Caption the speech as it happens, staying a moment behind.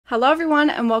Hello everyone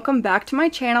and welcome back to my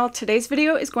channel. Today's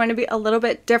video is going to be a little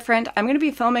bit different. I'm going to be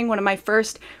filming one of my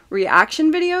first reaction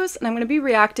videos, and I'm going to be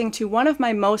reacting to one of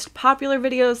my most popular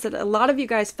videos that a lot of you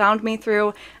guys found me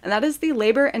through, and that is the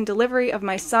labor and delivery of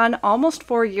my son almost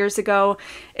 4 years ago.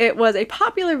 It was a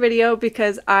popular video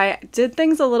because I did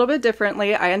things a little bit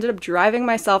differently. I ended up driving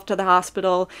myself to the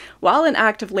hospital while in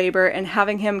active labor and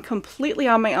having him completely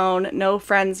on my own, no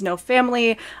friends, no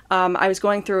family. I was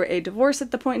going through a divorce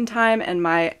at the point in time, and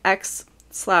my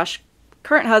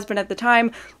ex/current husband at the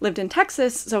time lived in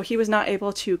Texas, so he was not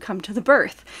able to come to the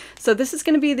birth. So this is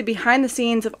going to be the behind the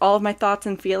scenes of all of my thoughts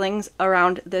and feelings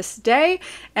around this day,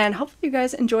 and hopefully you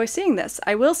guys enjoy seeing this.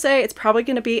 I will say it's probably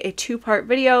going to be a two-part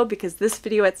video because this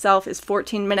video itself is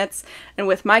 14 minutes, and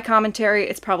with my commentary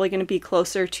it's probably going to be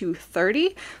closer to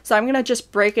 30. So I'm going to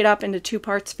just break it up into two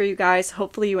parts for you guys.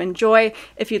 Hopefully you enjoy.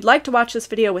 If you'd like to watch this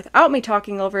video without me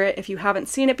talking over it, if you haven't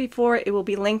seen it before, it will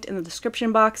be linked in the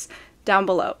description box down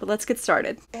below. But let's get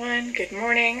started. Good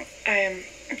morning. I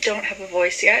don't have a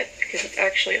voice yet because it's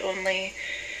actually only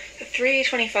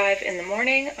 3:25 in the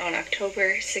morning on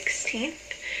October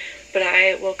 16th. But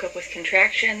I woke up with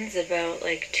contractions about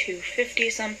like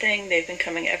 2:50 something. They've been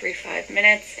coming every 5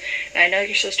 minutes. And I know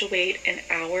you're supposed to wait an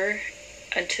hour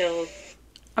until...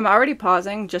 I'm already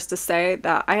pausing just to say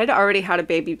that I had already had a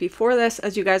baby before this,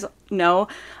 as you guys know.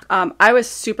 I was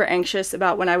super anxious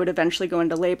about when I would eventually go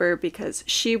into labor because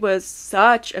she was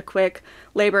such a quick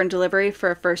labor and delivery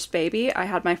for a first baby. I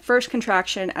had my first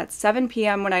contraction at 7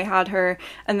 p.m. when I had her,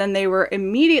 and then they were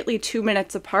immediately 2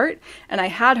 minutes apart, and I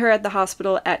had her at the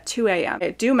hospital at 2 a.m. I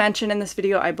do mention in this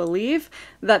video, I believe,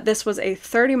 that this was a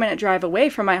 30-minute drive away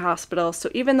from my hospital, so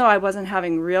even though I wasn't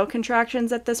having real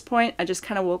contractions at this point, I just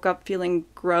kind of woke up feeling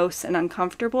gross and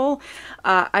uncomfortable.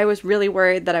 I was really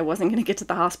worried that I wasn't going to get to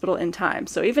the hospital in time.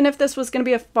 So even if this was going to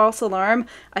be a false alarm,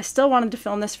 I still wanted to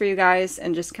film this for you guys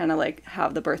and just kind of like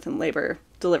have the birth and labor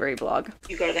delivery vlog.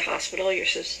 You go to the hospital, you're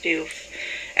supposed to do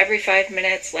every 5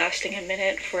 minutes, lasting a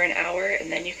minute for an hour,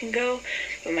 and then you can go.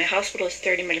 But my hospital is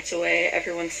 30 minutes away,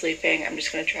 everyone's sleeping. I'm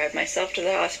just going to drive myself to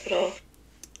the hospital.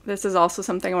 This is also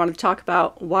something I wanted to talk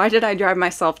about. Why did I drive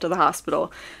myself to the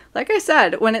hospital? Like I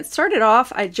said, when it started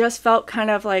off, I just felt kind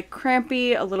of like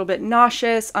crampy, a little bit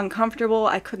nauseous, uncomfortable.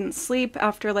 I couldn't sleep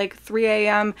after like 3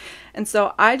 a.m. And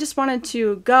so I just wanted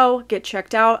to go get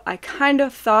checked out. I kind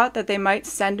of thought that they might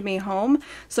send me home.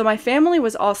 So my family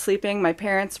was all sleeping. My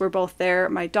parents were both there.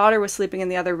 My daughter was sleeping in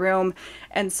the other room.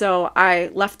 And so I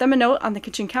left them a note on the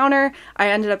kitchen counter. I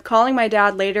ended up calling my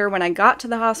dad later when I got to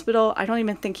the hospital. I don't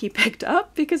even think he picked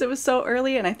up because it was so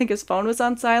early, and I think his phone was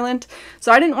on silent.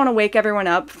 So I didn't want to wake everyone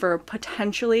up for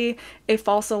potentially a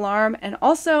false alarm. And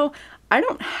also, I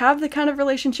don't have the kind of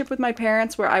relationship with my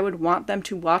parents where I would want them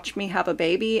to watch me have a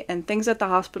baby, and things at the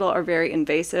hospital are very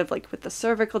invasive, like with the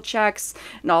cervical checks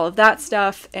and all of that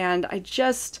stuff. And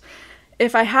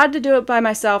if I had to do it by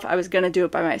myself, I was going to do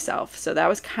it by myself. So that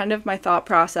was kind of my thought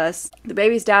process. The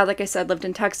baby's dad, like I said, lived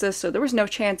in Texas, so there was no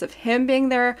chance of him being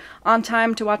there on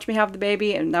time to watch me have the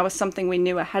baby, and that was something we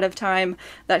knew ahead of time,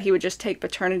 that he would just take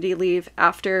paternity leave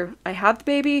after I had the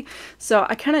baby. So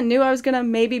I kind of knew I was going to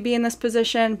maybe be in this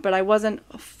position, but I wasn't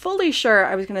fully sure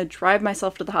I was going to drive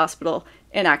myself to the hospital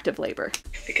in active labor.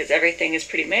 Because everything is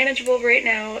pretty manageable right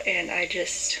now, and I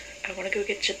want to go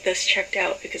get this checked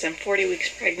out because I'm 40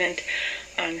 weeks pregnant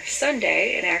on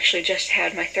Sunday, and I actually just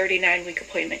had my 39-week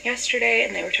appointment yesterday,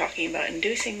 and they were talking about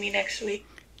inducing me next week.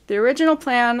 The original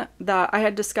plan that I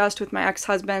had discussed with my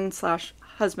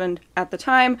ex-husband/husband at the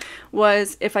time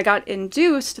was if I got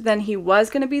induced, then he was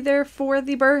going to be there for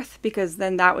the birth, because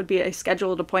then that would be a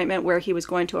scheduled appointment where he was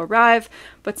going to arrive.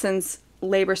 But since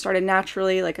labor started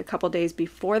naturally like a couple days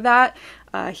before that,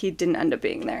 he didn't end up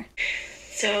being there.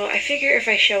 So I figure if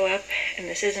I show up and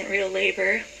this isn't real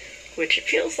labor, which it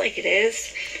feels like it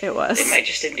is, it might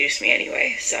just induce me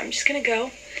anyway. So I'm just gonna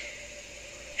go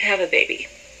have a baby,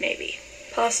 maybe.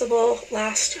 Possible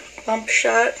last bump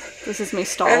shot. This is me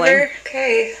stalling. Ever.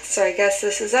 Okay, so I guess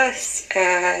this is us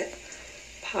at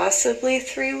possibly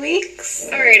 3 weeks.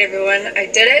 All right, everyone, I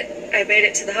did it. I made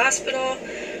it to the hospital.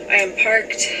 I am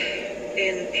parked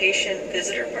in patient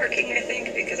visitor parking, I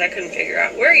think, because I couldn't figure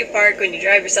out where you park when you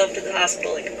drive yourself to the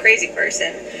hospital like a crazy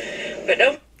person. But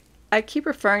no. I keep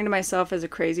referring to myself as a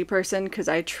crazy person because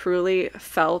I truly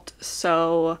felt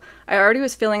so... I already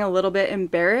was feeling a little bit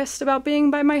embarrassed about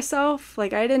being by myself.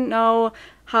 Like, I didn't know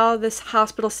how this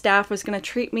hospital staff was going to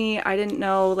treat me. I didn't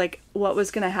know, like, what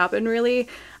was going to happen, really.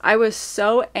 I was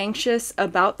so anxious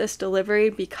about this delivery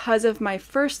because of my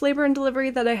first labor and delivery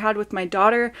that I had with my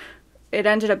daughter. it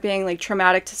ended up being like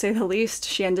traumatic to say the least.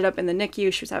 She ended up in the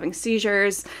NICU. She was having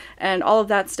seizures and all of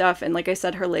that stuff. And like I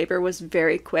said, her labor was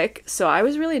very quick. So I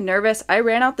was really nervous. I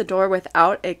ran out the door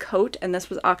without a coat, and this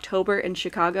was October in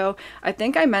Chicago. I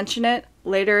think I mentioned it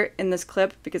later in this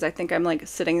clip because I think I'm like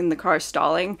sitting in the car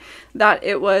stalling, that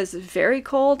it was very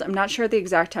cold. I'm not sure the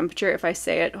exact temperature. If I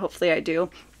say it, hopefully I do.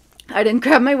 I didn't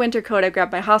grab my winter coat. I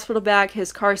grabbed my hospital bag,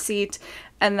 his car seat,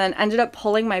 and then ended up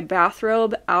pulling my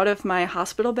bathrobe out of my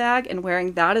hospital bag and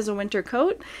wearing that as a winter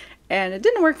coat. And it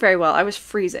didn't work very well. I was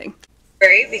freezing.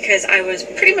 Because I was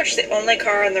pretty much the only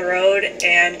car on the road,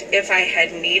 and if I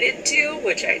had needed to,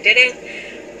 which I didn't,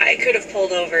 I could have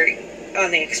pulled over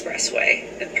on the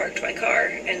expressway and parked my car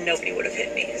and nobody would have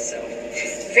hit me. So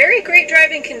very great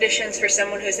driving conditions for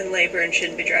someone who's in labor and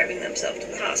shouldn't be driving themselves to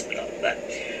the hospital. But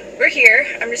we're here.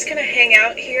 I'm just gonna hang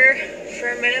out here for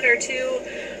a minute or two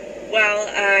while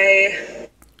I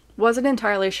wasn't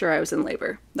entirely sure I was in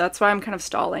labor. That's why I'm kind of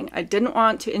stalling. I didn't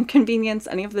want to inconvenience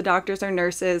any of the doctors or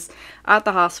nurses at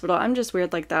the hospital. I'm just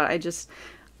weird like that.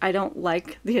 I don't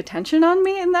like the attention on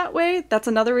me in that way. That's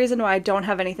another reason why I don't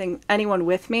have anyone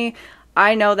with me.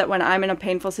 I know that when I'm in a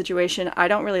painful situation, I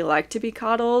don't really like to be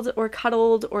coddled or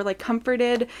cuddled or like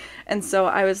comforted. And so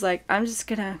I was like, I'm just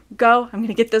gonna go. I'm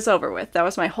gonna get this over with. That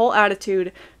was my whole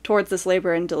attitude towards this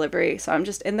labor and delivery. So I'm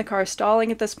just in the car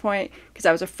stalling at this point because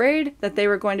I was afraid that they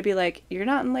were going to be like, you're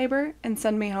not in labor, and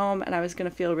send me home. And I was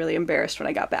gonna feel really embarrassed when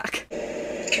I got back.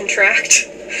 Contract.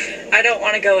 I don't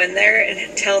want to go in there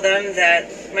and tell them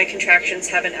that my contractions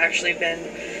haven't actually been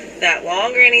that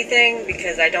long or anything,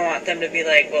 because I don't want them to be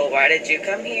like, well, why did you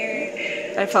come here?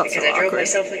 I felt because so I drove awkward.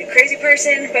 myself like a crazy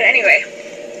person. But anyway,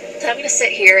 so I'm gonna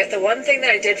sit here. The one thing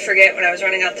that I did forget when I was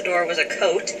running out the door was a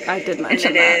coat. I did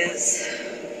mention and it is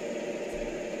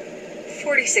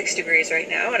 46 degrees right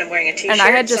now, and I'm wearing a t-shirt. And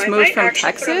I had just so moved from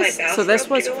Texas, so this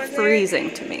was freezing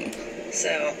to me.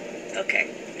 So, okay.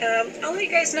 I'll let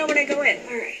you guys know when I go in.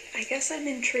 Alright, I guess I'm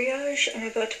in triage. I'm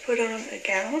about to put on a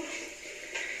gown.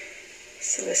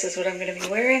 So this is what I'm going to be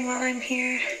wearing while I'm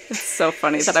here. It's so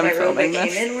funny that I'm filming this.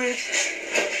 This is my robe I came in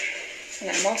with. And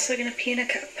I'm also going to pee in a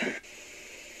cup.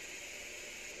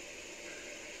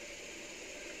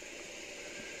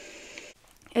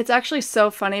 It's actually so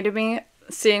funny to me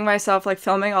seeing myself like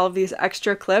filming all of these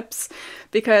extra clips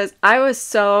because I was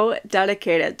so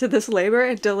dedicated to this labor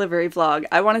and delivery vlog.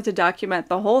 I wanted to document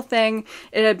the whole thing.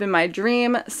 It had been my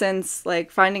dream since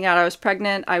like finding out I was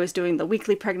pregnant. I was doing the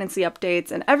weekly pregnancy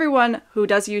updates, and everyone who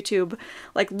does YouTube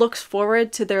like looks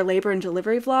forward to their labor and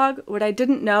delivery vlog. What I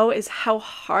didn't know is how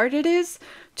hard it is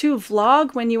to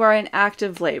vlog when you are in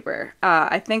active labor.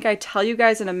 I think I tell you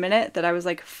guys in a minute that I was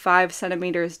like 5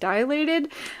 centimeters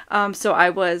dilated. So I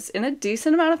was in a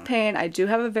decent amount of pain. I do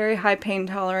have a very high pain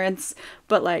tolerance,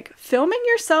 but like filming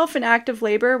yourself in active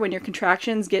labor when your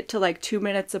contractions get to like 2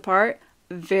 minutes apart,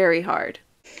 very hard.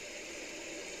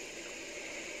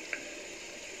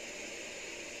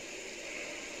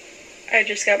 I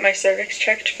just got my cervix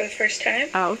checked for the first time.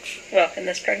 Ouch. Well, in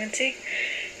this pregnancy.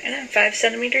 And I'm 5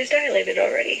 centimeters dilated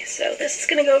already, so this is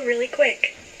gonna go really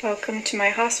quick. Welcome to my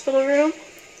hospital room.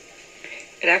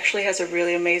 It actually has a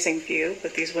really amazing view,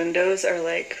 but these windows are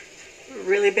like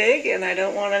really big, and I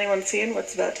don't want anyone seeing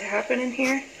what's about to happen in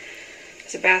here.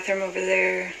 There's a bathroom over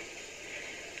there.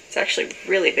 It's actually a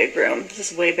really big room.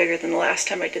 This is way bigger than the last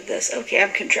time I did this. Okay,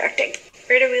 I'm contracting.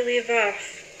 Where do we leave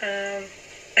off?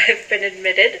 I've been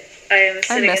admitted. I am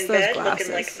sitting in bed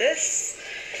looking like this.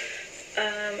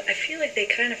 I feel like they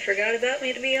kind of forgot about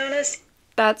me, to be honest.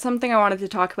 That's something I wanted to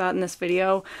talk about in this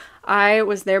video. I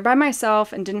was there by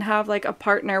myself and didn't have like a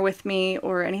partner with me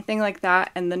or anything like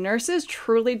that, and the nurses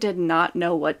truly did not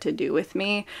know what to do with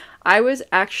me. I was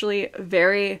actually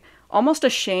very almost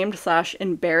ashamed /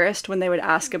 embarrassed when they would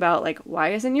ask about like, why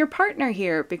isn't your partner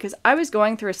here? Because I was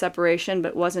going through a separation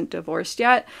but wasn't divorced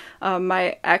yet.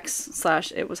 My ex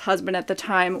 / it was husband at the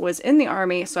time was in the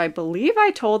Army, so I believe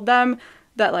I told them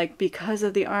that like because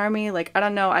of the Army, like I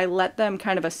don't know, I let them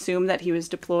kind of assume that he was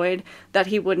deployed, that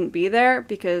he wouldn't be there,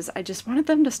 because I just wanted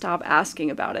them to stop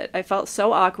asking about it. I felt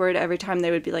so awkward every time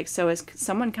they would be like, so is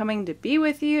someone coming to be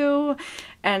with you?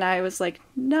 And I was like,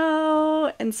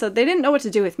 no. And so they didn't know what to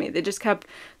do with me.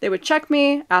 They would check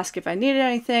me, ask if I needed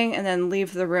anything, and then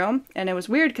leave the room. And it was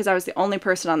weird because I was the only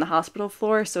person on the hospital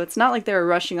floor, so it's not like they were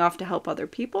rushing off to help other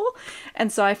people.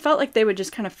 And so I felt like they would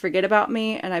just kind of forget about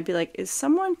me, and I'd be like, is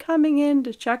someone coming in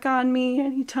in to check on me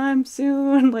anytime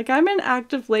soon? Like, I'm in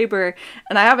active labor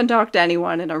and I haven't talked to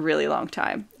anyone in a really long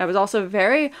time. I was also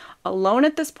very alone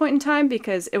at this point in time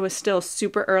because it was still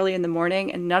super early in the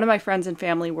morning and none of my friends and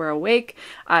family were awake.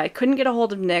 I couldn't get a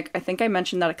hold of Nick. I think I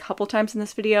mentioned that a couple times in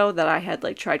this video, that I had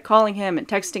like tried calling him and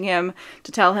texting him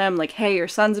to tell him like, hey, your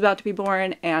son's about to be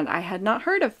born, and I had not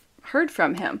heard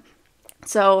from him.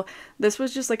 So this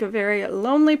was just like a very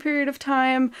lonely period of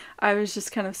time. I was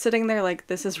just kind of sitting there like,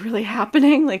 this is really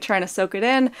happening, like trying to soak it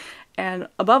in. And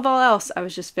above all else, I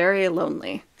was just very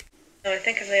lonely. I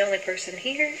think I'm the only person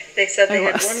here. They said they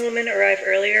had one woman arrive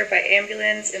earlier by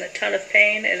ambulance in a ton of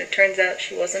pain, and it turns out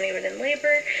she wasn't even in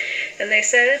labor. And they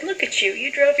said, look at you,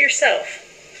 you drove yourself.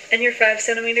 And you're 5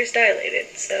 centimeters dilated.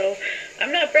 So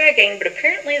I'm not bragging, but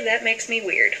apparently that makes me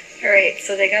weird. Alright,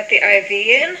 so they got the IV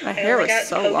in. My hair was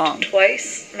so long.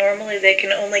 Twice. Normally they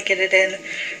can only get it in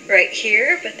right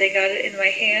here, but they got it in my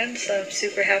hand, so I'm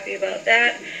super happy about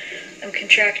that. I'm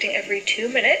contracting every 2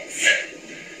 minutes.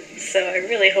 So I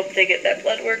really hope they get that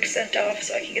blood work sent off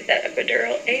so I can get that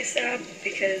epidural ASAP,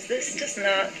 because this does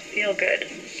not feel good.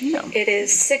 No. It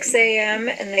is 6 a.m.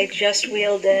 and they just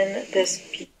wheeled in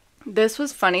this. This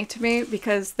was funny to me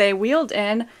because they wheeled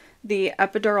in the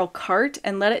epidural cart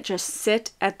and let it just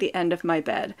sit at the end of my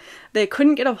bed. They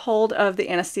couldn't get a hold of the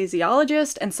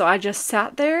anesthesiologist, and so I just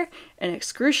sat there in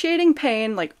excruciating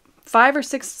pain, like 5 or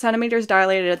 6 centimeters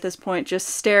dilated at this point, just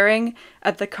staring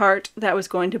at the cart that was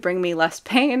going to bring me less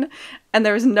pain, and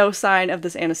there was no sign of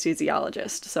this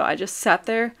anesthesiologist. So I just sat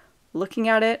there looking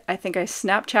at it. I think I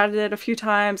Snapchatted it a few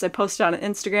times. I posted on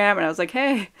Instagram and I was like,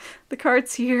 hey, the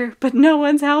cart's here, but no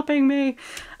one's helping me.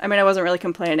 I mean, I wasn't really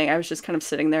complaining. I was just kind of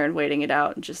sitting there and waiting it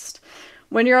out. And just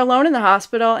when you're alone in the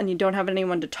hospital and you don't have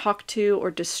anyone to talk to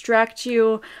or distract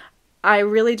you, I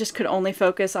really just could only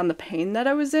focus on the pain that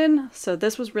I was in. So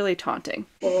this was really taunting.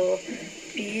 Oh,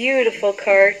 beautiful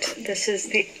cart. This is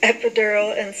the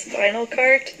epidural and spinal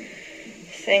cart.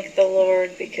 Thank the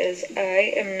Lord, because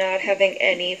I am not having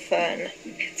any fun.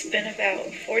 It's been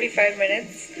about 45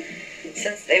 minutes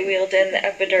since they wheeled in the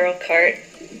epidural cart,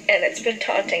 and it's been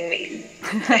taunting me.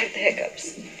 I have the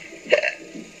hiccups.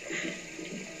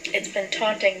 It's been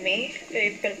taunting me.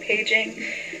 They've been paging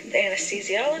the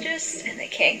anesthesiologist, and they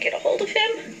can't get a hold of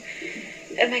him.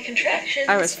 And my contractions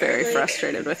I was very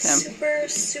frustrated with him.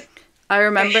 Super. I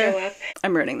remember,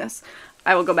 I'm ruining this.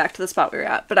 I will go back to the spot we were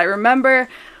at, but I remember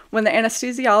when the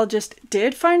anesthesiologist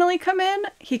did finally come in,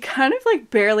 he kind of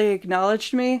like barely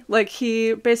acknowledged me. Like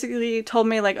he basically told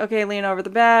me like, okay, lean over the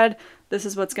bed. This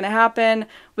is what's going to happen.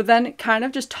 But then kind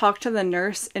of just talked to the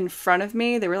nurse in front of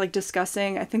me. They were like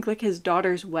discussing, I think like his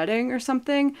daughter's wedding or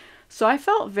something. So I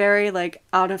felt very like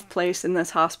out of place in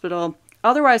this hospital.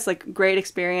 Otherwise, like, great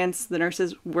experience. The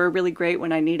nurses were really great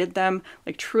when I needed them,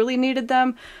 like, truly needed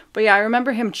them. But yeah, I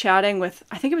remember him chatting with,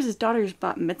 I think it was his daughter's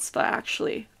bat mitzvah,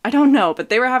 actually. I don't know, but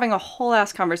they were having a whole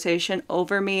ass conversation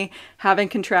over me, having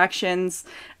contractions,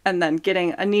 and then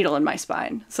getting a needle in my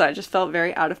spine. So I just felt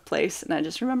very out of place, and I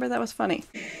just remember that was funny.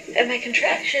 And my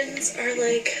contractions are,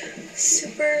 like,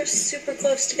 super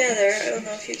close together. I don't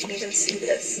know if you can even see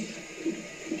this.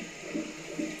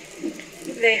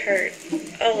 They hurt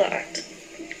a lot.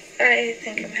 I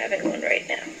think I'm having one right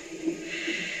now.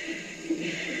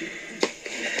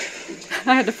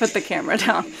 I had to put the camera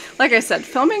down. Like I said,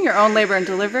 filming your own labor and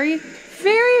delivery,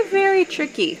 very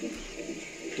tricky.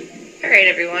 Alright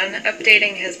everyone,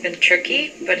 updating has been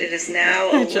tricky, but it is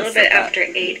now a little bit after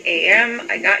 8 a.m.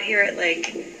 I got here at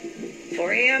like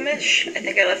 4 a.m.-ish. I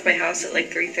think I left my house at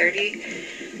like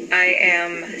 3:30. I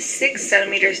am 6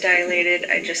 centimeters dilated.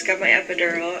 I just got my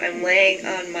epidural. I'm laying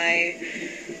on my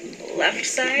left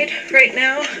side right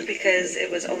now because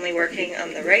it was only working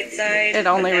on the right side. It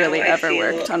only really ever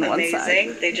worked on one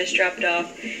side. They just dropped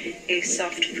off a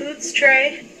soft foods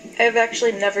tray. I've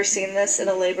actually never seen this in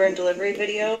a labor and delivery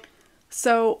video.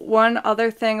 So one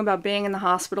other thing about being in the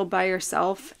hospital by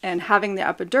yourself and having the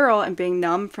epidural and being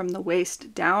numb from the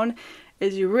waist down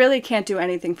is you really can't do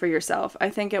anything for yourself. I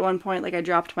think at one point, like, I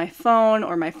dropped my phone,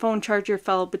 or my phone charger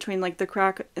fell between like the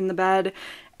crack in the bed,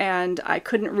 and I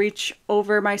couldn't reach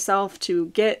over myself to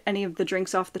get any of the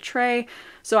drinks off the tray.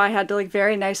 So I had to like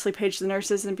very nicely page the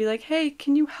nurses and be like, hey,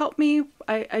 can you help me?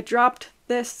 I dropped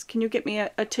this. Can you get me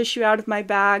a tissue out of my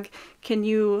bag? Can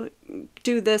you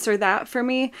do this or that for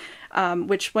me?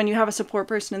 Which when you have a support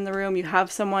person in the room, you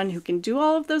have someone who can do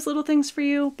all of those little things for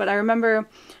you. But I remember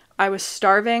I was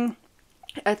starving.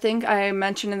 I think I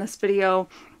mentioned in this video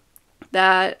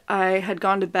that I had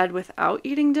gone to bed without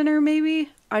eating dinner, maybe?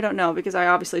 I don't know, because I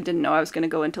obviously didn't know I was going to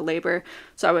go into labor.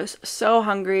 So I was so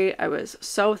hungry, I was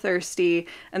so thirsty,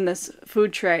 and this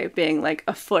food tray being like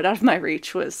a foot out of my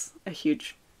reach was a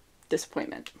huge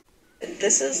disappointment.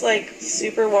 This is like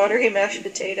super watery mashed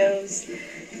potatoes.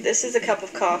 This is a cup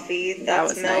of coffee.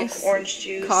 That's was milk, nice. orange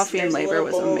juice. Coffee and There's a labor little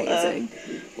was bowl of amazing.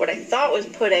 what I thought was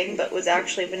pudding, but was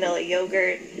actually vanilla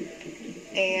yogurt.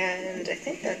 And I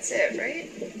think that's it,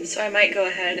 right? So I might go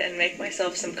ahead and make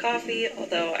myself some coffee,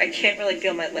 although I can't really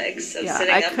feel my legs, so Yeah,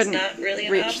 sitting I up's couldn't not really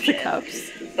an reach option. the cups.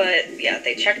 But yeah,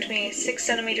 they checked me, 6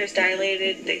 centimeters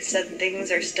dilated. They said things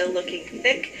are still looking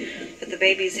thick, but the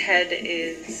baby's head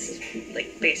is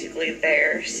like basically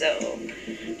there, so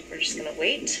we're just gonna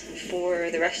wait for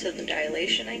the rest of the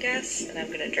dilation, I guess, and I'm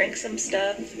gonna drink some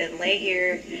stuff and lay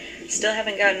here. Still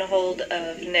haven't gotten a hold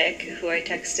of Nick, who I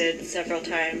texted several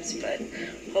times, but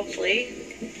hopefully,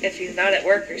 if he's not at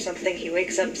work or something, he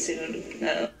wakes up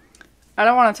soon. I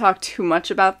don't want to talk too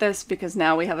much about this because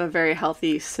now we have a very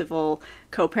healthy civil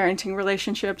co-parenting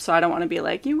relationship, so I don't want to be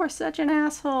like, you were such an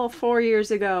asshole 4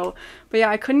 years ago. But yeah,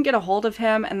 I couldn't get a hold of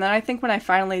him, and then I think when I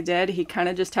finally did, he kind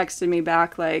of just texted me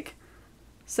back like,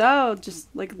 so,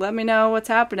 just like, let me know what's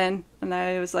happening. And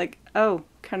I was like, oh,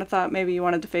 kind of thought maybe you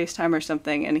wanted to FaceTime or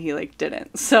something, and he like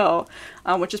didn't. So,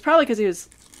 which is probably because he was,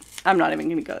 I'm not even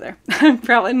going to go there. I'm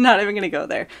probably not even going to go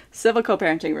there. Civil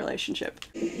co-parenting relationship.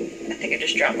 I think I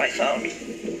just dropped my phone.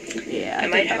 Yeah, I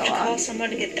might have to call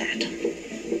someone to get that.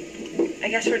 I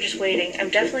guess we're just waiting. I'm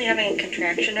definitely having a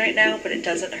contraction right now, but it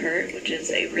doesn't hurt, which is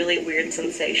a really weird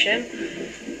sensation.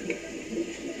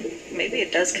 Maybe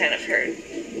it does kind of hurt.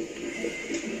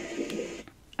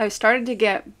 I started to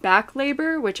get back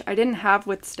labor, which I didn't have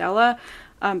with Stella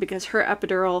because her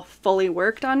epidural fully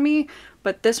worked on me,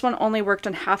 but this one only worked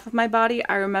on half of my body.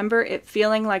 I remember it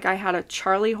feeling like I had a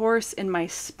Charlie horse in my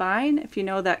spine, if you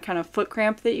know that kind of foot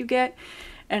cramp that you get,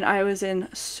 and I was in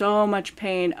so much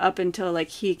pain up until like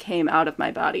he came out of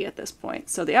my body at this point.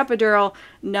 So the epidural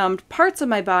numbed parts of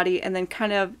my body and then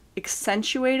kind of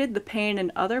accentuated the pain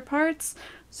in other parts.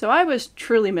 So I was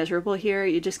truly miserable here.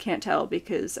 You just can't tell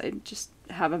because I just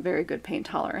have a very good pain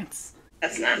tolerance.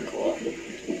 That's not cool.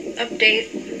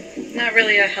 Update. Not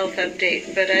really a health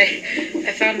update, but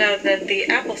I found out that the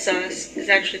applesauce is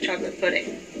actually chocolate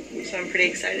pudding. So I'm pretty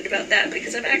excited about that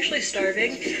because I'm actually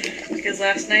starving. Because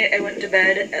last night I went to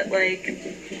bed at like,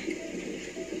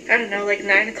 I don't know, like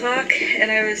 9 o'clock,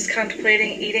 and I was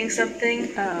contemplating eating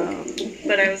something.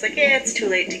 But I was like, yeah, it's too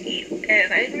late to eat.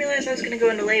 And I didn't realize I was going to go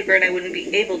into labor and I wouldn't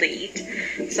be able to eat.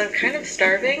 So I'm kind of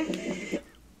starving.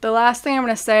 The last thing I'm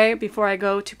going to say before I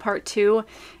go to part 2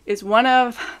 is one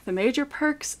of the major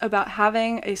perks about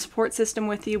having a support system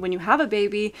with you when you have a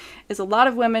baby is a lot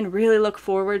of women really look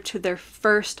forward to their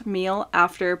first meal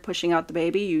after pushing out the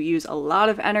baby. You use a lot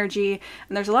of energy,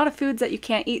 and there's a lot of foods that you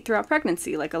can't eat throughout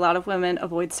pregnancy. Like a lot of women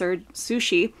avoid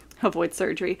sushi,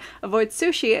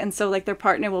 and so like their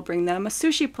partner will bring them a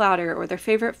sushi platter or their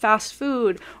favorite fast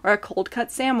food or a cold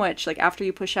cut sandwich like after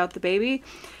you push out the baby.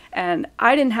 And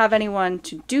I didn't have anyone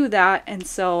to do that, and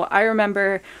so I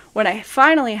remember when I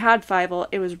finally had Fievel,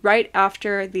 it was right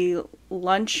after the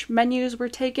lunch menus were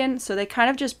taken, so they kind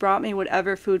of just brought me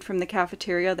whatever food from the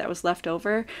cafeteria that was left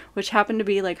over, which happened to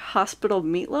be like hospital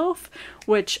meatloaf,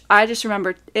 which I just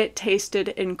remember it tasted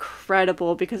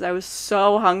incredible because I was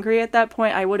so hungry at that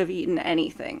point, I would have eaten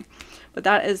anything. But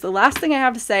that is the last thing I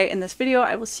have to say in this video.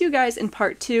 I will see you guys in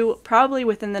part 2, probably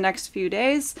within the next few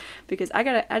days, because I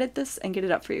gotta edit this and get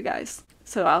it up for you guys.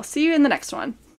 So I'll see you in the next one.